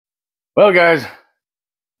Well, guys,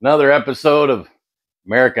 another episode of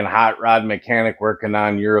American Hot Rod Mechanic working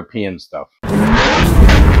on European stuff. So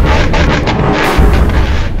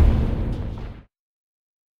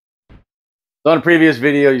in a previous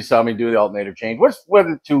video, you saw me do the alternator change, which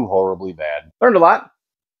wasn't too horribly bad. Learned a lot.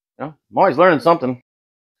 I'm always learning something. If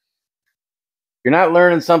you're not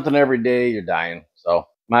learning something every day, you're dying. So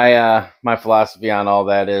my philosophy on all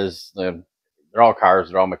that is they're all cars,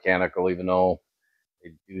 they're all mechanical, even though they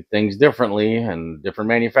do things differently and different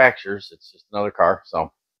manufacturers. It's just another car.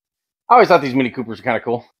 So I always thought these Mini Coopers are kind of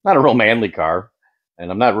cool. Not a real manly car, and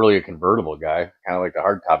I'm not really a convertible guy. Kind of like the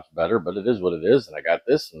hardtops better, but it is what it is. And I got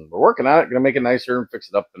this, and we're working on it. Going to make it nicer and fix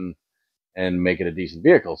it up and make it a decent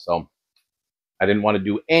vehicle. So I didn't want to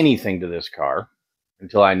do anything to this car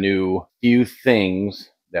until I knew a few things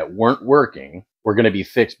that weren't working were going to be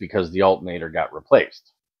fixed because the alternator got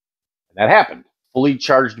replaced. And that happened. Fully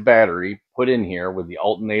charged battery put in here with the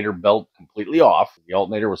alternator belt completely off. The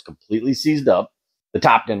alternator was completely seized up. The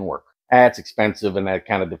top didn't work. That's expensive, and that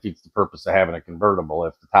kind of defeats the purpose of having a convertible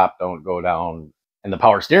if the top don't go down and the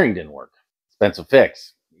power steering didn't work. Expensive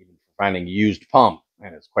fix. Even finding a used pump,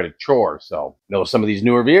 and it's quite a chore. So, some of these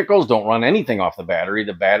newer vehicles don't run anything off the battery.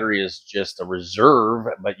 The battery is just a reserve,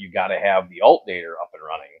 but you got to have the alternator up and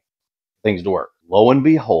running. Things to work. Lo and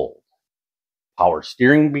behold, power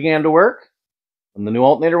steering began to work when the new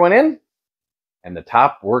alternator went in, and the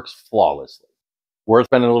top works flawlessly. Worth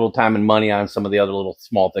spending a little time and money on some of the other little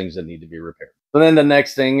small things that need to be repaired. So then the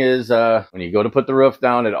next thing is when you go to put the roof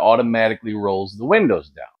down, it automatically rolls the windows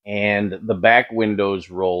down. And the back windows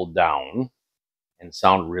roll down and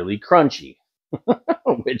sound really crunchy,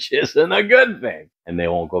 which isn't a good thing. And they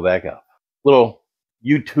won't go back up. Little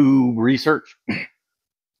YouTube research.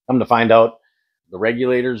 Come to find out, the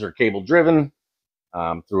regulators are cable driven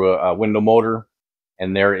through a window motor.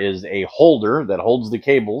 And there is a holder that holds the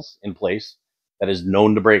cables in place that is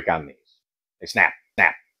known to break on these. They snap.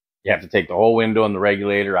 You have to take the whole window and the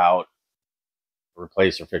regulator out,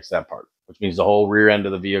 replace or fix that part, which means the whole rear end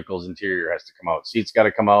of the vehicle's interior has to come out. Seats got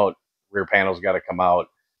to come out, rear panels got to come out,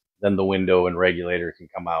 then the window and regulator can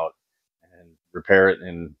come out and repair it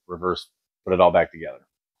and reverse, put it all back together.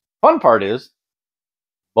 Fun part is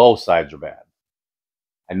both sides are bad.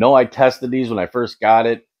 I know I tested these when I first got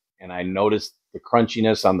it, and I noticed the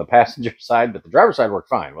crunchiness on the passenger side, but the driver's side worked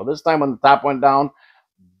fine. Well, this time when the top went down,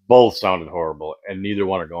 both sounded horrible, and neither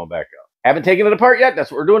one are going back up. Haven't taken it apart yet.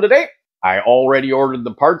 That's what we're doing today. I already ordered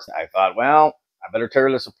the parts. I thought, well, I better tear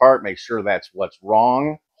this apart, make sure that's what's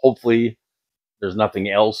wrong. Hopefully there's nothing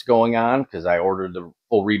else going on, because I ordered the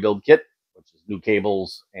full rebuild kit, which is new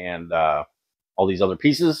cables and all these other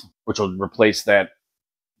pieces, which will replace that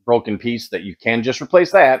broken piece that you can just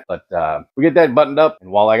replace that. But we get that buttoned up,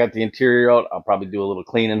 and while I got the interior out, I'll probably do a little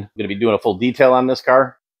cleaning. I'm going to be doing a full detail on this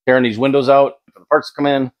car, tearing these windows out for the parts to come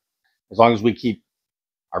in, as long as we keep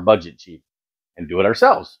our budget cheap and do it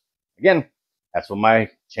ourselves. Again, that's what my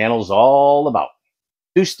channel is all about.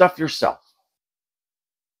 Do stuff yourself.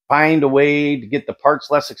 Find a way to get the parts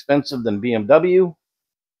less expensive than BMW,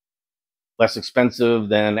 less expensive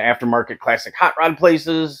than aftermarket classic hot rod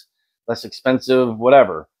places, less expensive,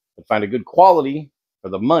 whatever. But find a good quality for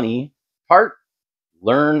the money part.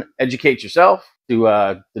 Learn, educate yourself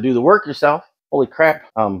to do the work yourself. Holy crap.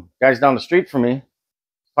 Guys down the street from me,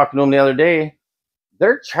 talking to them the other day,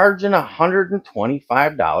 they're charging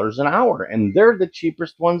 $125 an hour, and they're the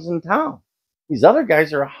cheapest ones in town. These other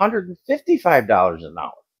guys are $155 an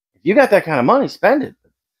hour. If you got that kind of money, spend it.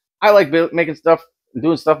 I like making stuff and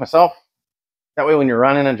doing stuff myself. That way when you're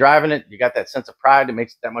running and driving it, you got that sense of pride. It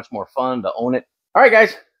makes it that much more fun to own it. All right,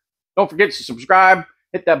 guys, don't forget to subscribe.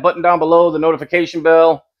 Hit that button down below, the notification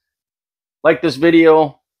bell. Like this video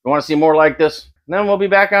if you want to see more like this. And then we'll be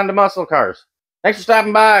back on to muscle cars. Thanks for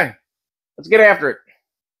stopping by. Let's get after it.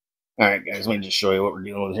 All right, guys, let me just show you what we're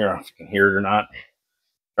dealing with here. If you can hear it or not.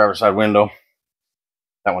 Driver's side window.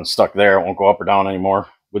 That one's stuck there. It won't go up or down anymore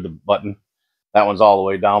with the button. That one's all the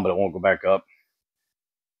way down, but it won't go back up.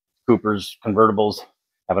 Coopers, convertibles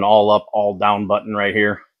have an all up, all down button right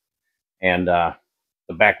here. And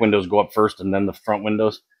the back windows go up first and then the front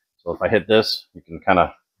windows. So if I hit this, you can kind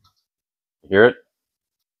of hear it.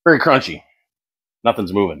 Very crunchy.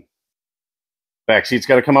 Nothing's moving. Back seat's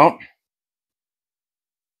got to come out.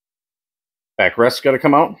 Back rest's got to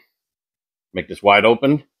come out. Make this wide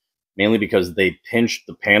open, mainly because they pinch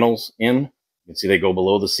the panels in. You can see they go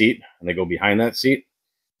below the seat and they go behind that seat.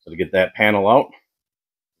 So to get that panel out,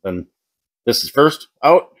 then this is first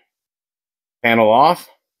out, panel off,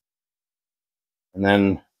 and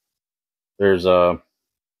then there's a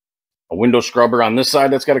window scrubber on this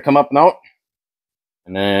side that's got to come up and out,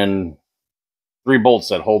 and then 3 bolts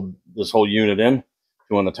that hold this whole unit in,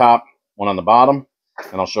 2 on the top, 1 on the bottom,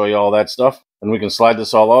 and I'll show you all that stuff. And we can slide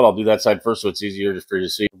this all out. I'll do that side first so it's easier just for you to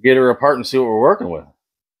see. Get her apart and see what we're working with.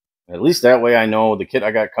 At least that way I know the kit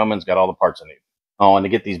I got coming's got all the parts I need. Oh, and to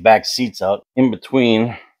get these back seats out, in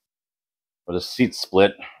between where the seats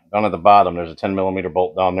split, down at the bottom, there's a 10mm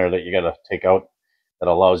bolt down there that you got to take out that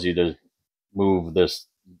allows you to move this.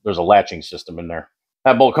 There's a latching system in there.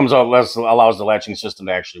 That bolt comes out, allows the latching system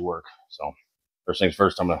to actually work. So first things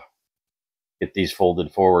first, I'm going to get these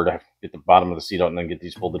folded forward. I get the bottom of the seat out and then get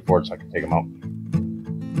these folded forward so I can take them out.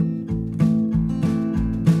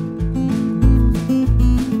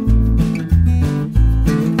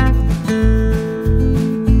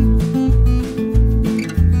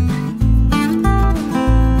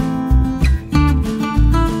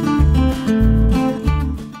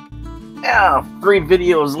 Yeah, 3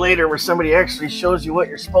 videos later where somebody actually shows you what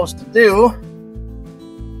you're supposed to do.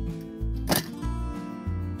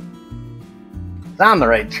 It's on the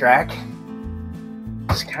right track.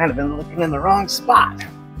 Just kind of been looking in the wrong spot.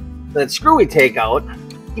 That screw we take out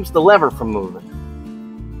keeps the lever from moving,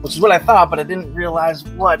 which is what I thought, but I didn't realize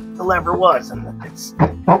what the lever was, and that it's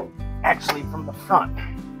actually from the front.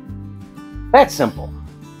 That's simple.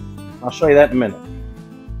 I'll show you that in a minute.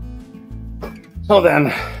 So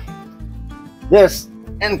then, this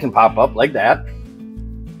end can pop up like that.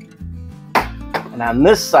 And on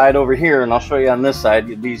this side over here, and I'll show you on this side,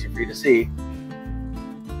 it'll be easy for you to see,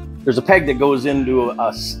 there's a peg that goes into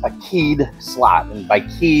a keyed slot. And by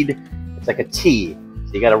keyed, it's like a T.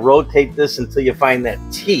 So you got to rotate this until you find that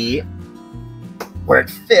T where it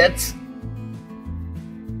fits.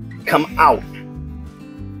 Come out.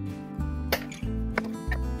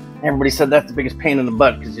 Everybody said that's the biggest pain in the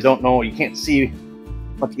butt because you don't know, you can't see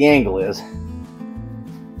what the angle is.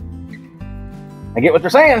 I get what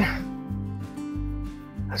they're saying.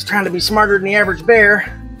 I was trying to be smarter than the average bear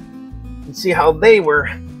and see how they were.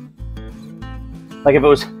 Like if it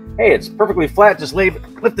was, hey, it's perfectly flat, just lift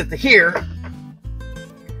it to here.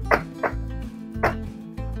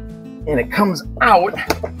 And it comes out.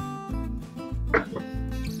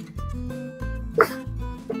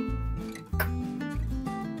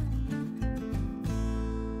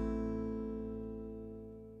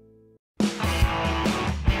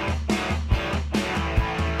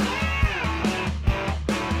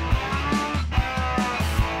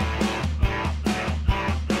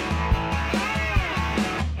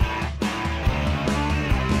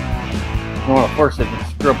 Well, of course, they can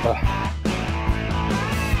screw up the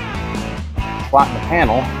slot in the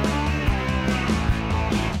panel.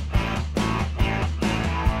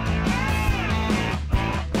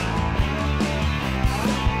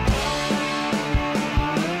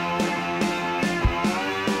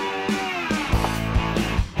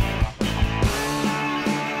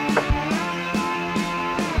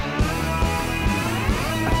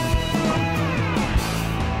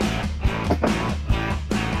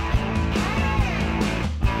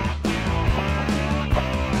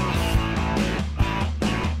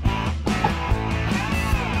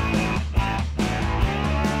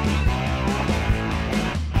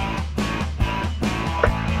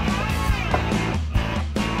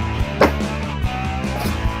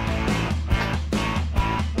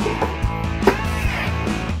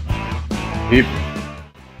 Deep.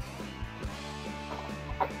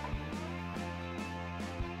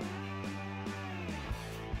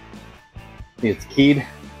 See, it's keyed,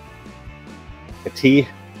 a T.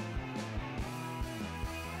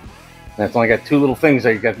 And it's only got 2 little things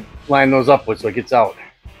that you got to line those up with so it gets out.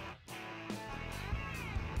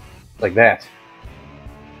 Like that.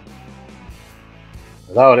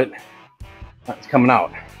 Without it, it's coming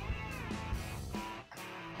out.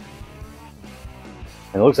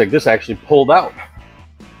 And it looks like this actually pulled out.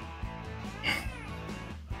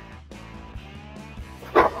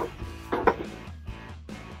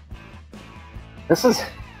 This is,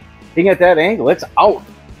 being at that angle, it's out.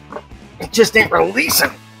 It just ain't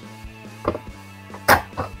releasing.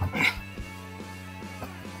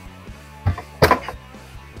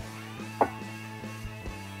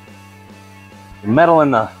 The metal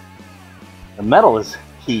in the metal is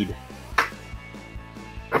keyed.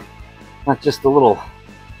 Not just the little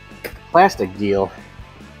plastic deal.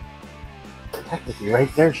 Technically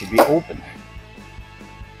right there should be open.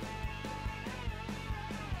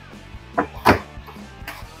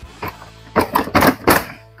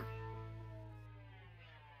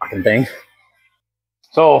 Fucking thing.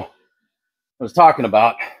 So I was talking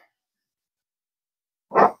about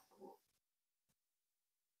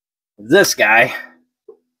this guy.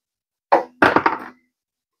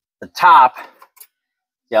 The top.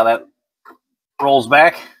 See how that rolls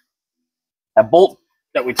back? That bolt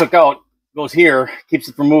that we took out goes here, keeps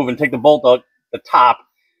it from moving. Take the bolt out the top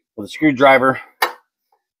with a screwdriver,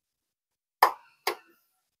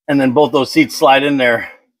 and then both those seats slide in there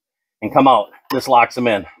and come out. This locks them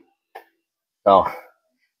in. So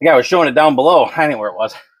the guy was showing it down below. I didn't know where it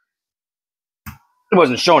was. It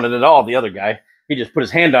wasn't showing it at all, the other guy. He just put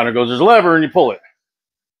his hand down and goes, there's a lever, and you pull it.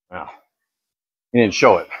 Well, he didn't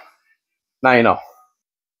show it. Now you know.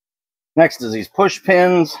 Next is these push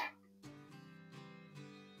pins.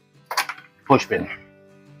 Push pin.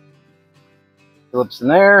 Phillips in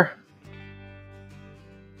there.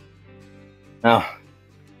 Now,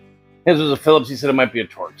 his was a Phillips. He said it might be a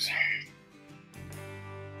Torx.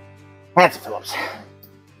 That's a Phillips.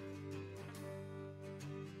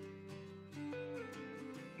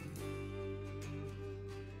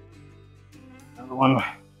 Another one.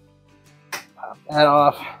 Pop that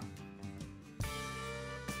off.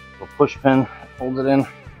 A push pin holds it in.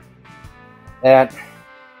 That.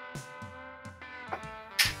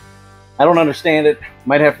 I don't understand it.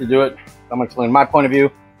 Might have to do it. I'm gonna explain my point of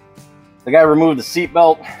view. The guy removed the seat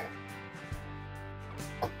belt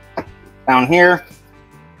down here,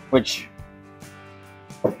 which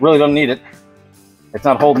really don't need it. It's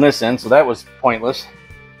not holding this in, so that was pointless.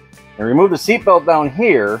 And remove the seat belt down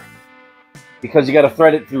here because you got to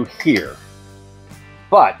thread it through here.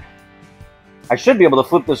 But I should be able to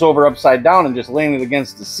flip this over upside down and just lean it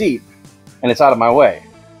against the seat, and it's out of my way.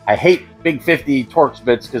 I hate big 50 Torx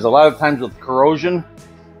bits because a lot of times with corrosion,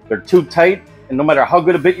 they're too tight, and no matter how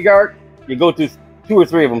good a bit you got, you go through 2 or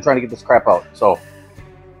 3 of them trying to get this crap out. So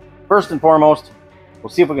first and foremost, we'll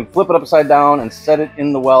see if we can flip it upside down and set it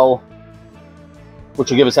in the well, which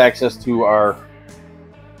will give us access to our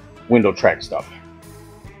window track stuff.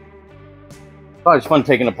 It's always fun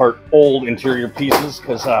taking apart old interior pieces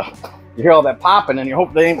because you hear all that popping and you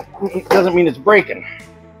hope it doesn't mean it's breaking.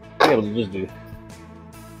 Be able to just do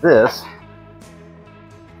this,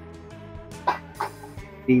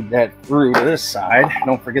 feed that through to this side.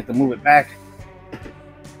 Don't forget to move it back.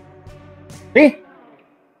 See?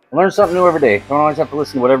 Learn something new every day. Don't always have to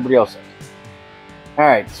listen to what everybody else says.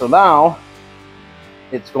 Alright, so now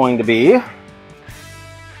it's going to be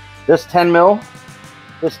this 10 mil,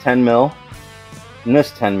 this 10 mil, and this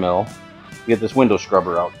 10 mil to get this window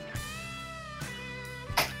scrubber out.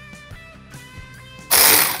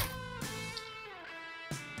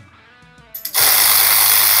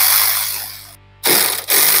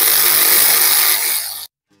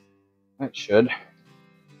 That should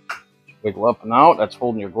wiggle up and out. That's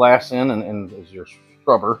holding your glass in and is your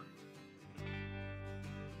scrubber.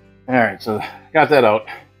 All right, so got that out.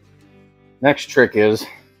 Next trick is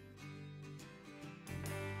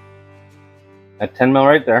that 10 mil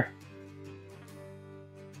right there.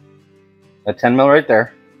 That 10 mil right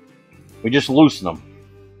there. We just loosen them.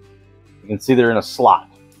 You can see they're in a slot.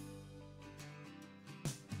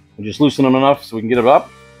 We just loosen them enough so we can get it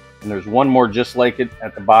up. And there's one more just like it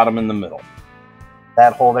at the bottom in the middle.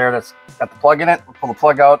 That hole there that's got the plug in it, we'll pull the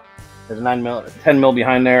plug out. There's a 9 mil, 10 mil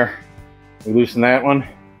behind there. We loosen that one.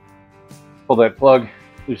 Pull that plug,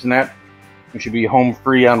 loosen that. We should be home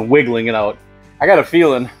free on wiggling it out. I got a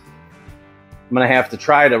feeling I'm gonna have to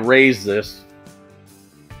try to raise this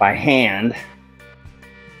by hand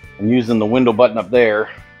and using the window button up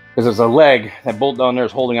there because there's a leg, that bolt down there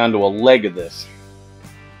is holding onto a leg of this.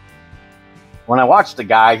 When I watched the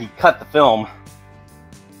guy, he cut the film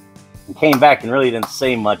and came back and really didn't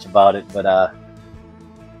say much about it, but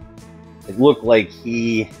it looked like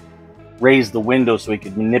he raised the window so he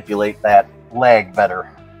could manipulate that leg better.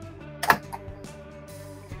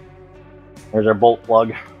 There's our bolt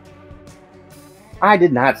plug. I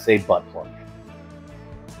did not say butt plug.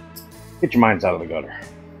 Get your minds out of the gutter.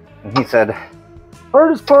 And he said,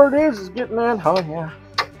 hardest part is getting that, oh yeah,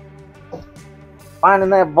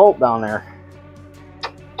 finding that bolt down there.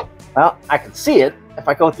 Well, I can see it if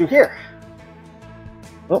I go through here.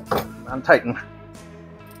 Oh, I'm tightened.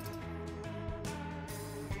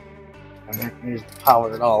 I'm not going to use the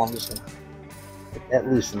power at all. I'm just going to get that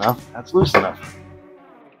loose enough. That's loose enough.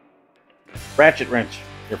 Ratchet wrench,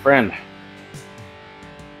 your friend.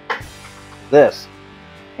 This.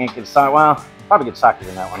 Can't get socket. Well, probably get socket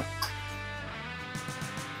in that one.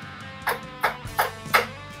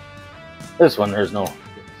 This one, there's no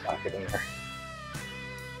socket in there.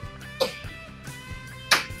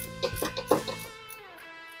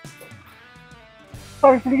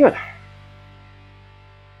 Probably pretty good.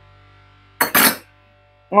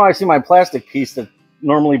 Oh, I see my plastic piece that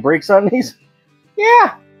normally breaks on these.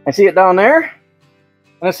 Yeah, I see it down there.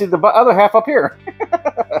 And I see the other half up here.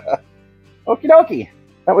 Okie dokie.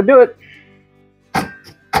 That would do it.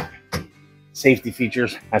 safety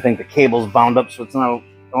features. I think the cable's bound up so it's not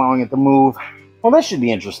allowing it to move. Well, this should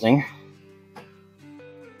be interesting.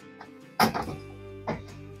 I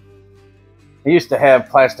used to have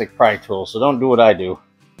plastic pry tools, so don't do what I do.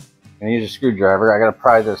 I'm gonna use a screwdriver. I gotta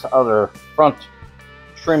pry this other front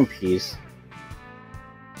trim piece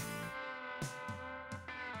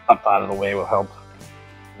up out of the way will help.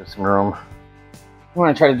 There's some room. I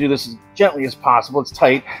want to try to do this as gently as possible. It's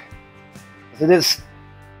tight. It is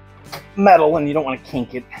metal and you don't want to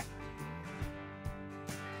kink it.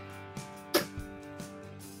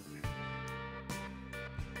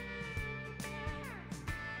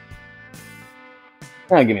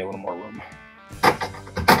 Now give me a little more room.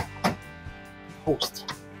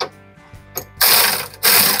 Post.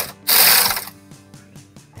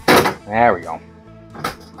 There we go.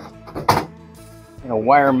 And a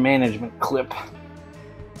wire management clip.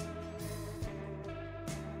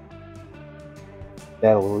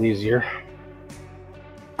 That a little easier.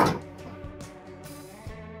 Oh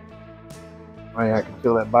yeah, I can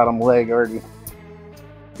feel that bottom leg already.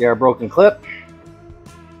 Yeah, our broken clip.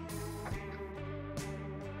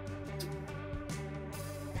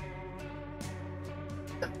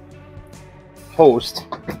 Post.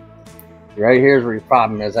 Right here's where your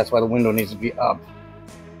problem is. That's why the window needs to be up.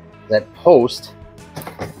 That post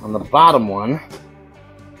on the bottom one,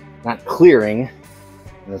 not clearing,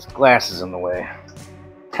 and this glass is in the way.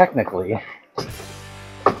 Technically,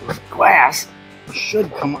 this glass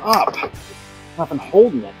should come up. Nothing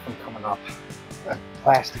holding it from coming up. That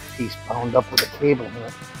plastic piece bound up with a cable in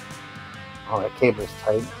it. Oh, that cable is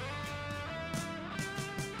tight.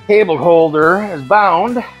 Cable holder is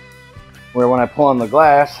bound, where when I pull on the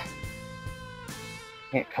glass, it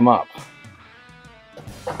can't come up.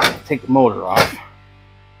 Take the motor off.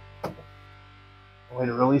 Way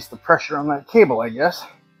to release the pressure on that cable, I guess.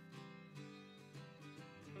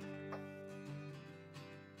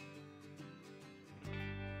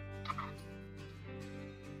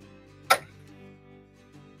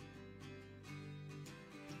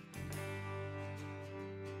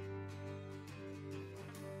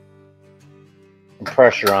 Some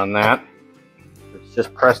pressure on that. It's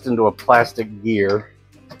just pressed into a plastic gear.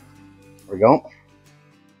 There we go.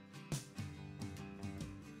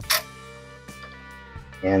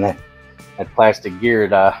 And that plastic gear,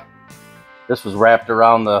 this was wrapped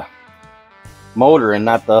around the motor and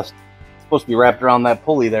not the, supposed to be wrapped around that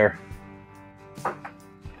pulley there.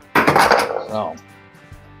 So.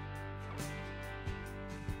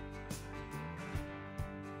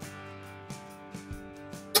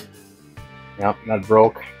 Yep, that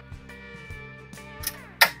broke.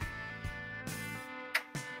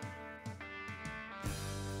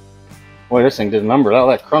 Boy, this thing didn't remember. All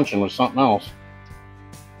that crunching was something else.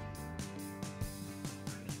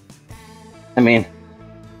 I mean,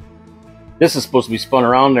 this is supposed to be spun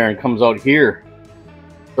around there and comes out here.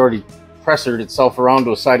 It's already pressured itself around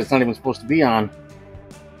to a side it's not even supposed to be on.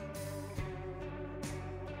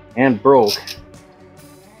 And broke.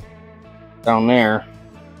 Down there.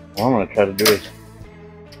 What I'm going to try to do is,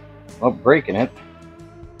 well, breaking it.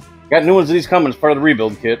 Got new ones of these coming as part of the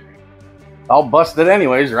rebuild kit. I'll bust it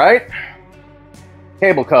anyways, right?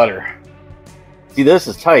 Cable cutter. See, this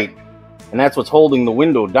is tight. And that's what's holding the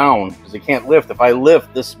window down, because it can't lift. If I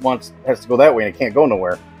lift, this has to go that way and it can't go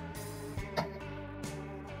nowhere.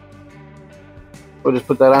 We'll just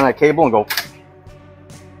put that on that cable and go.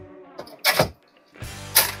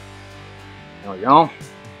 There we go.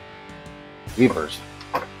 Beavers.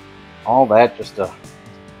 All that just to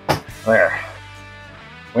there.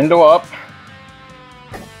 Window up.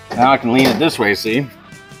 Now I can lean it this way, see?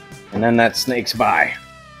 And then that snakes by.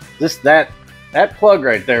 That plug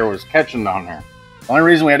right there was catching down there. The only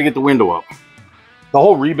reason we had to get the window up. The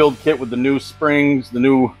whole rebuild kit with the new springs, the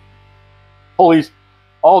new pulleys,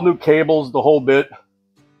 all new cables, the whole bit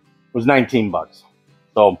was 19 bucks.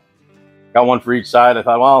 So got one for each side. I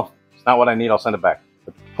thought, well, it's not what I need. I'll send it back.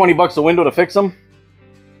 But 20 bucks a window to fix them.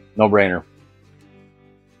 No brainer.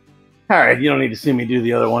 All right, you don't need to see me do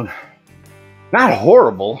the other one. Not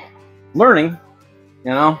horrible. Learning,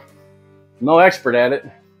 you know. No expert at it.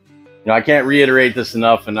 You know, I can't reiterate this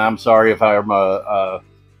enough, and I'm sorry if I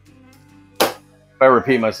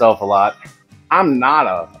repeat myself a lot. I'm not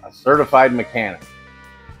a certified mechanic.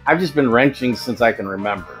 I've just been wrenching since I can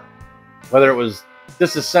remember. Whether it was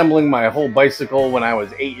disassembling my whole bicycle when I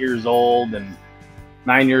was 8 years old and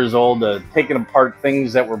 9 years old, to taking apart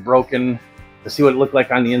things that were broken to see what it looked like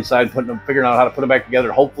on the inside, figuring out how to put them back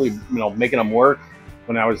together, hopefully, you know, making them work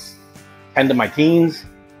when I was 10 to my teens.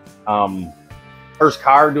 First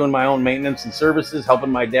car, doing my own maintenance and services,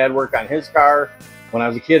 helping my dad work on his car. when I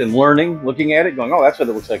was a kid and learning, looking at it, going, oh, that's what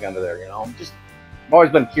it looks like under there. You know, I've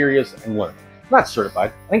always been curious and learning. I'm not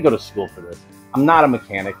certified. I didn't go to school for this. I'm not a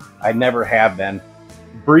mechanic. I never have been.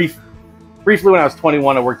 Briefly, when I was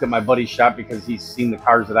 21, I worked at my buddy's shop because he's seen the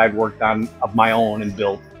cars that I'd worked on of my own and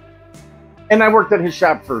built. And I worked at his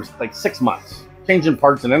shop for like 6 months, changing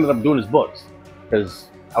parts, and ended up doing his books because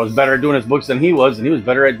I was better at doing his books than he was, and he was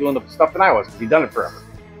better at doing the stuff than I was because he'd done it forever.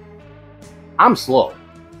 I'm slow.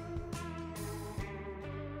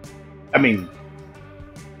 I mean,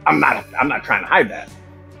 I'm not trying to hide that.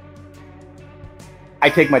 I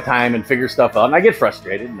take my time and figure stuff out, and I get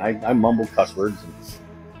frustrated, and I mumble cuss words and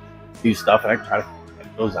do stuff, and I try to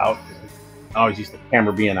get those out. I always used the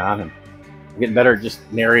camera being on, and I'm getting better at just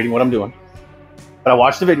narrating what I'm doing. But I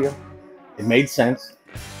watched the video. It made sense.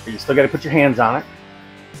 But you still got to put your hands on it.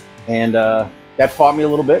 And that fought me a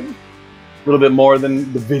little bit more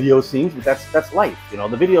than the video seems, but that's life. You know,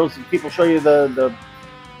 the videos, people show you the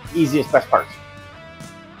easiest, best parts.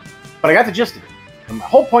 But I got the gist of it. And my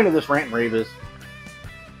whole point of this rant and rave is,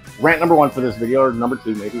 rant number 1 for this video, or number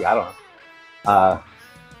 2 maybe, I don't know.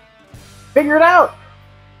 Figure it out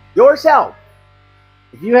yourself.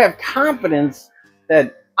 If you have confidence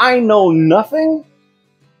that I know nothing,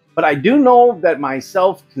 but I do know that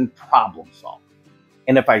myself can problem solve.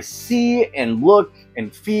 And if I see and look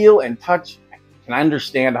and feel and touch, I can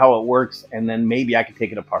understand how it works, and then maybe I can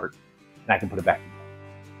take it apart and I can put it back together.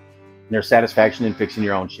 And there's satisfaction in fixing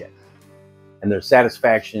your own shit. And there's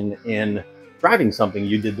satisfaction in driving something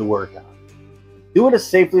you did the work on. Do it as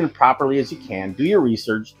safely and properly as you can. Do your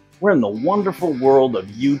research. We're in the wonderful world of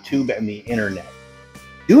YouTube and the internet.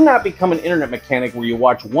 Do not become an internet mechanic where you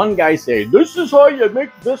watch one guy say, this is how you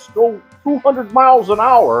make this go 200 miles an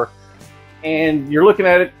hour. And you're looking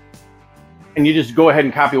at it and you just go ahead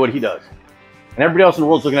and copy what he does. And everybody else in the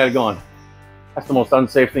world's looking at it going, that's the most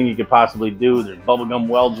unsafe thing you could possibly do. There's bubblegum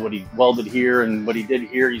welds, what he welded here and what he did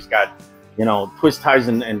here. He's got, you know, twist ties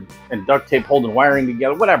and duct tape holding wiring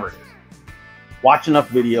together, whatever it is. Watch enough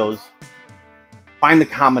videos, find the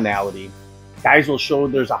commonality. Guys will show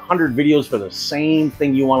there's 100 videos for the same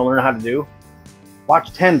thing you want to learn how to do.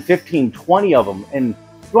 Watch 10, 15, 20 of them, and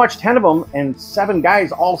you watch 10 of them and 7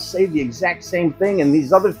 guys all say the exact same thing, and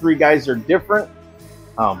these other 3 guys are different.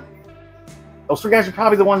 Those 3 guys are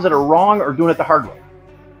probably the ones that are wrong or doing it the hard way.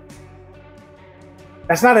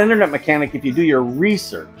 That's not an internet mechanic if you do your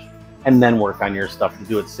research and then work on your stuff to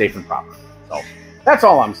do it safe and proper. So that's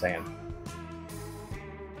all I'm saying.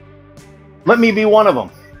 Let me be one of them.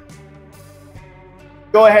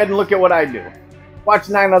 Go ahead and look at what I do. Watch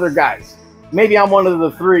 9 other guys. Maybe I'm one of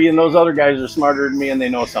the 3 and those other guys are smarter than me and they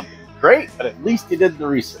know something. Great, but at least you did the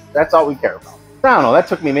research. That's all we care about. I don't know, that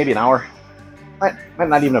took me maybe an hour. Might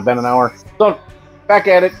not even have been an hour. So, back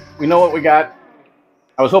at it. We know what we got.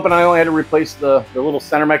 I was hoping I only had to replace the little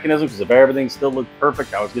center mechanism, because if everything still looked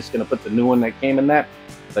perfect, I was just going to put the new one that came in that.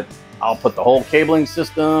 But I'll put the whole cabling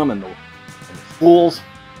system and the spools.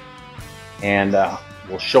 And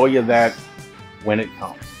we'll show you that when it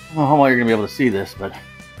comes. I don't know how well you're going to be able to see this, but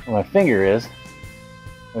where my finger is,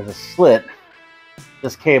 there's a slit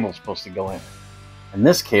this cable's supposed to go in. And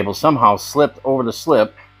this cable somehow slipped over the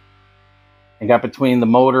slip and got between the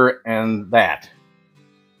motor and that.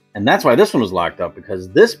 And that's why this one was locked up, because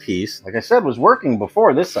this piece, like I said, was working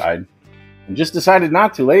before this side and just decided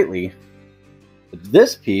not to lately. But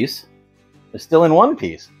this piece is still in one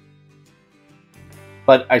piece.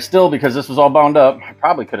 But I still, because this was all bound up, I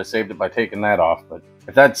probably could have saved it by taking that off. But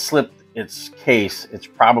if that slipped its case, it's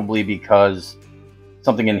probably because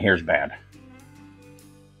something in here is bad.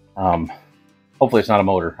 Hopefully it's not a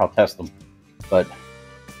motor. I'll test them. But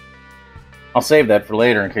I'll save that for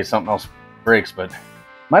later in case something else breaks. But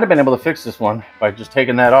might have been able to fix this one by just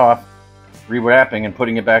taking that off, rewrapping and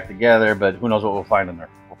putting it back together, but who knows what we'll find in there.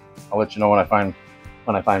 I'll let you know when I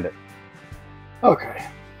find it. Okay.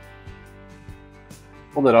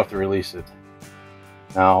 Pulled it off to release it.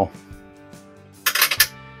 Now,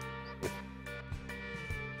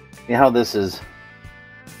 see how this is,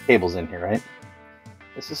 cable's in here, right?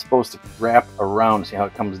 This is supposed to wrap around, see how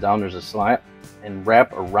it comes down, there's a slat, and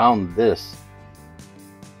wrap around this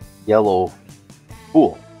yellow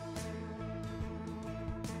spool.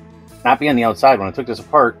 Not be on the outside. When I took this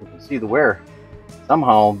apart, you can see the wear.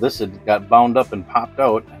 Somehow this had got bound up and popped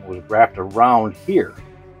out and was wrapped around here.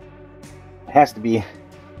 It has to be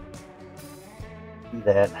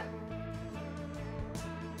that.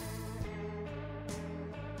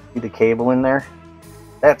 See the cable in there?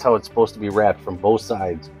 That's how it's supposed to be wrapped from both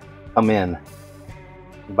sides. Come in.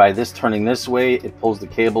 By this turning this way, it pulls the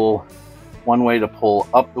cable one way to pull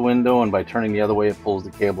up the window, and by turning the other way, it pulls the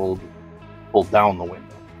cable to pull down the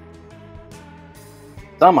window.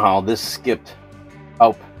 Somehow this skipped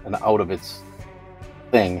up and out of its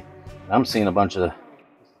thing. And I'm seeing a bunch of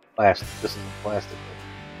plastic. This isn't plastic.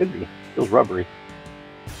 Could be. Feels rubbery.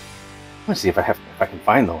 Let me see if I can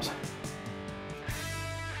find those.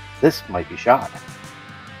 This might be shot.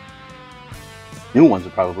 New ones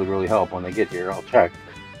would probably really help when they get here. I'll check.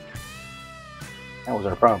 That was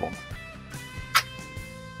our problem.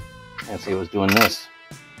 And see, it was doing this.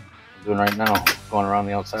 I'm doing right now, going around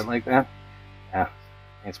the outside like that. Yeah,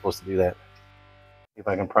 ain't supposed to do that. See if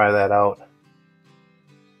I can pry that out.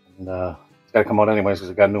 And it's got to come out anyways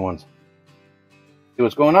because I got new ones. See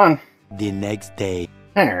what's going on. The next day.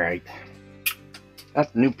 All right,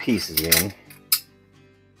 got the new pieces in.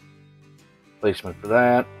 Placement for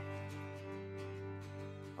that.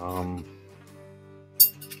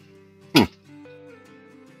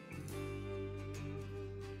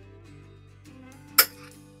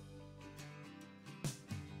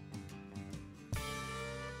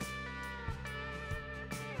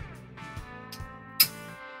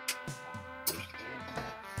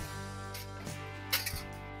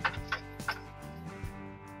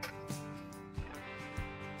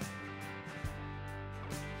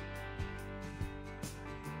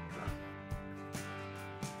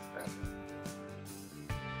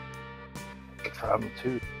 Problem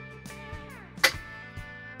too.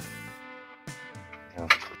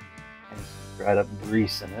 Dried up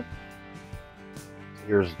grease in it.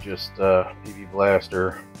 Here's just PV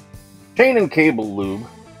Blaster chain and cable lube.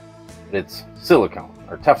 It's silicone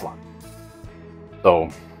or Teflon. So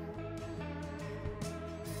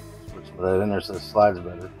put some of that in there so it slides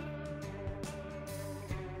better.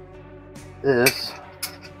 This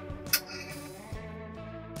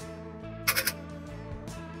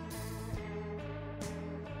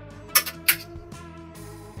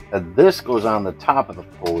and this goes on the top of the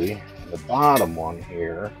pulley, and the bottom one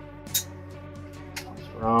here comes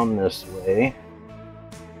around this way,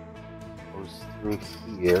 goes through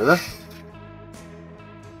here.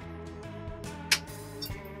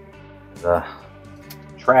 The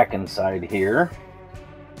track inside here,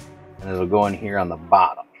 and it'll go in here on the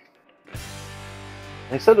bottom.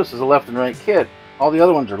 They said this is a left and right kit. All the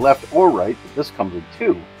other ones are left or right, but this comes with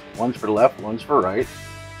two. One's for left, one's for right.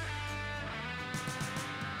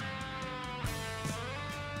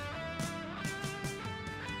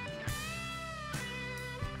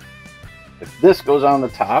 If this goes on the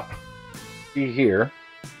top, see here,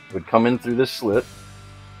 it would come in through this slit.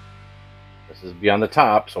 This is beyond the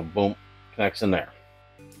top, so boom, connects in there.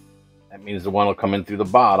 That means the one will come in through the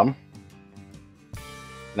bottom,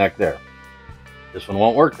 connect there. This one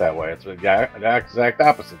won't work that way. It's the exact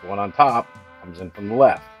opposite. The one on top comes in from the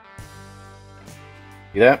left.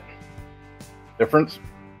 See that difference?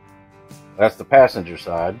 That's the passenger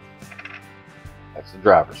side. That's the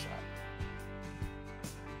driver's side.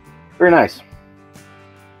 Very nice.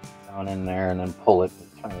 Down in there and then pull it.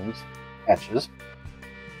 It turns, catches.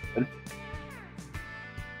 Good.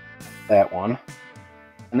 That one.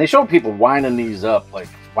 And they showed people winding these up, like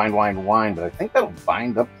wind, but I think that'll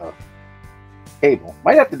bind up the cable.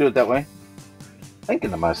 Might have to do it that way. Thinking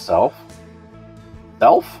to myself.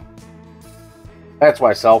 Self? That's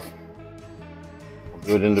why self. We'll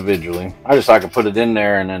do it individually. I just thought I could put it in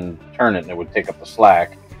there and then turn it and it would take up the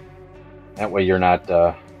slack. That way you're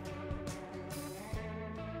not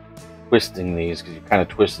twisting these, because you're kind of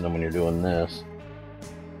twisting them when you're doing this.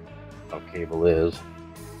 How cable is.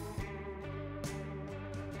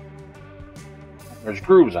 There's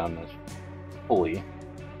grooves on this pulley.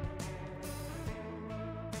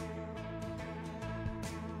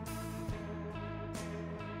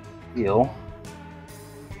 Feel.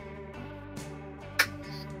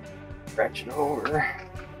 Stretch it over.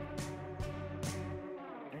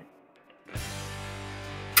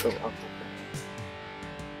 Oh,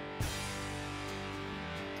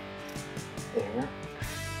 there.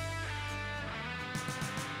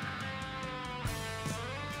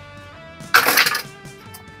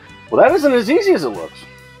 Well, that isn't as easy as it looks.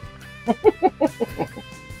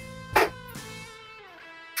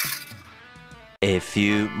 A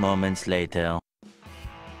few moments later.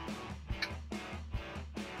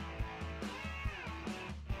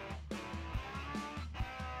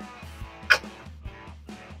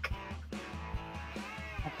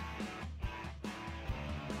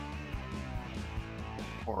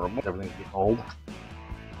 Horrible. Everything's getting old.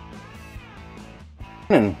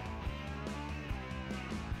 And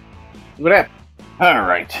look at that. All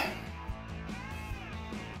right.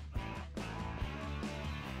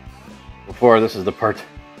 Before, this is the part,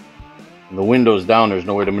 when the window's down, there's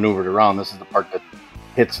no way to maneuver it around. This is the part that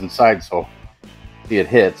hits inside, so see it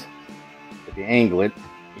hits. If you angle it,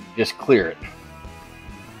 you just clear it.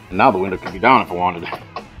 And now the window could be down if I wanted.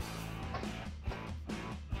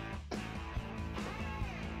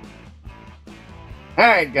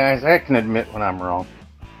 Alright guys, I can admit when I'm wrong.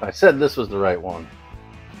 I said this was the right one.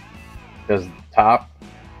 Because the top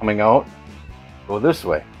coming out, go this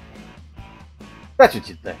way. That's what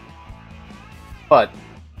you'd think. But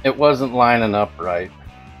it wasn't lining up right.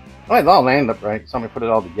 Well, it all lined up right. Somebody put it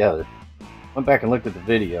all together. Went back and looked at the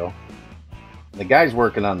video. The guy's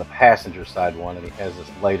working on the passenger side one, and he has this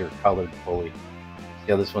lighter colored pulley.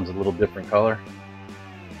 See how this one's a little different color?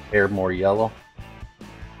 Hair more yellow.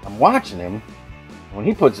 I'm watching him. When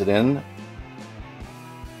he puts it in,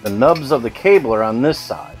 the nubs of the cable are on this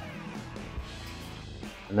side.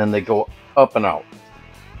 And then they go up and out.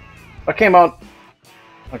 I came out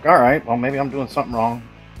like, all right, well, maybe I'm doing something wrong.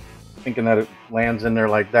 Thinking that it lands in there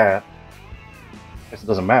like that. I guess it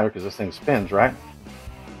doesn't matter because this thing spins, right?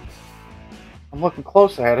 I'm looking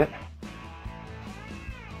close at it.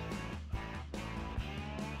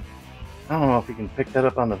 I don't know if you can pick that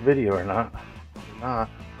up on the video or not. Probably not.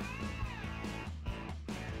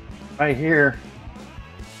 Right here,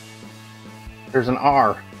 there's an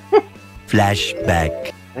R.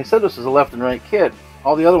 Flashback. They said this is a left and right kit.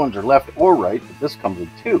 All the other ones are left or right, but this comes with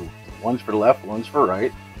two. One's for left, one's for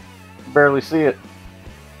right. You can barely see it.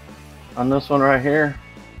 On this one right here,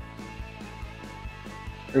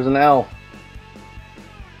 there's an L.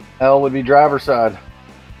 L would be driver side.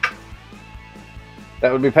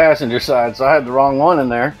 That would be passenger side, so I had the wrong one in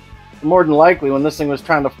there. More than likely, when this thing was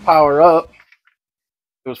trying to power up,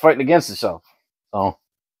 it was fighting against itself. So, that's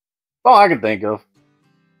all I can think of.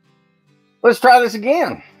 Let's try this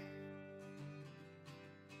again.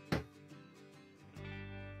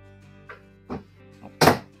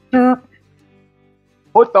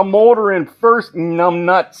 Put the motor in first, numb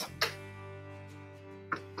nuts.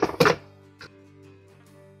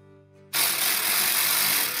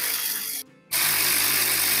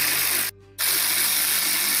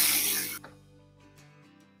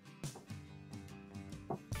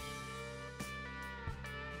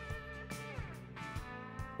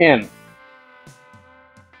 In.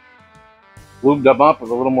 Lubed them up with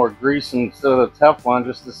a little more grease instead of the Teflon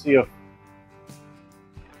just to see if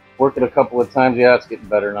work it a couple of times. Yeah, it's getting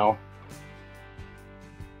better now.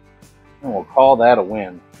 And we'll call that a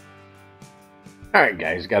win. Alright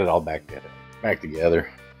guys, got it all back together.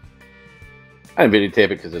 I didn't videotape it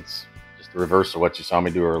because it's just the reverse of what you saw me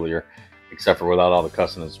do earlier, except for without all the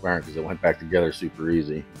cussing and swearing because it went back together super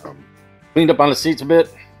easy. Cleaned up on the seats a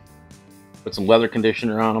bit. Put some leather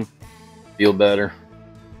conditioner on them. Feel better.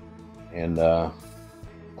 And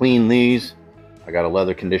clean these. I got to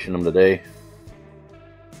leather condition them today.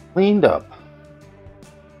 Cleaned up.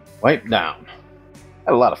 Wiped down.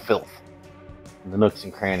 Had a lot of filth in the nooks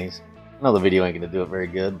and crannies. I know the video ain't going to do it very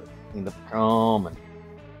good, but cleaned up the chrome and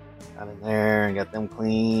got in there and got them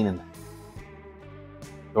clean. And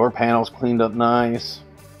door panels cleaned up nice.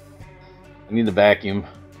 I need to vacuum.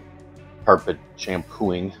 Carpet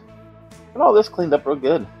shampooing. But all this cleaned up real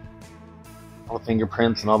good. All the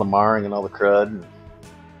fingerprints and all the marring and all the crud.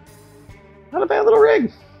 Not a bad little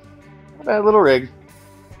rig. Not a bad little rig.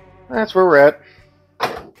 That's where we're at.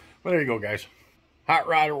 Well, there you go, guys. Hot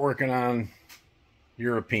Rod are working on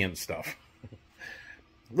European stuff.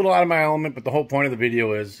 A little out of my element, but the whole point of the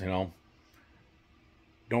video is, you know,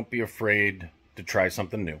 don't be afraid to try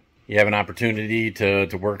something new. You have an opportunity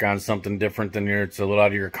to work on something different than it's a little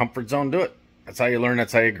out of your comfort zone, do it. That's how you learn,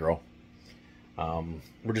 that's how you grow.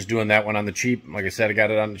 We're just doing that one on the cheap. Like I said, I got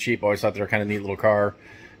it on the cheap. Always thought they were kind of neat little car.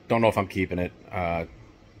 Don't know if I'm keeping it. Like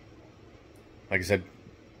I said,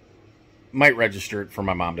 might register it for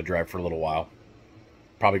my mom to drive for a little while.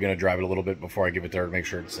 Probably going to drive it a little bit before I give it to her to make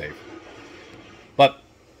sure it's safe. But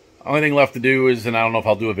only thing left to do is, and I don't know if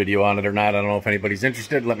I'll do a video on it or not. I don't know if anybody's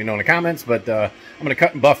interested. Let me know in the comments. But I'm going to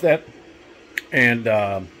cut and buff that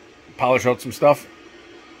and polish out some stuff.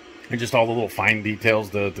 And just all the little fine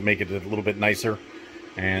details to make it a little bit nicer.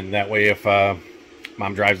 And that way, if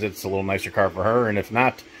Mom drives it, it's a little nicer car for her. And if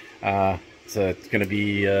not, it's going to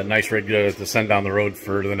be a nice rig to send down the road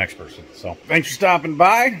for the next person. So thanks for stopping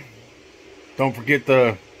by. Don't forget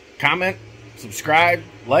to comment, subscribe,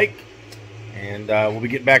 like. And we'll be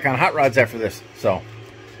getting back on hot rods after this. So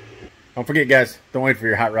don't forget, guys, don't wait for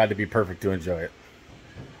your hot rod to be perfect to enjoy it.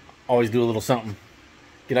 Always do a little something.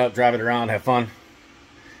 Get out, drive it around, have fun.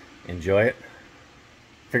 Enjoy it.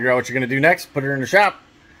 Figure out what you're going to do next. Put her in the shop.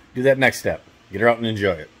 Do that next step. Get her out and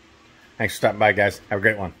enjoy it. Thanks for stopping by, guys. Have a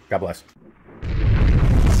great one. God bless.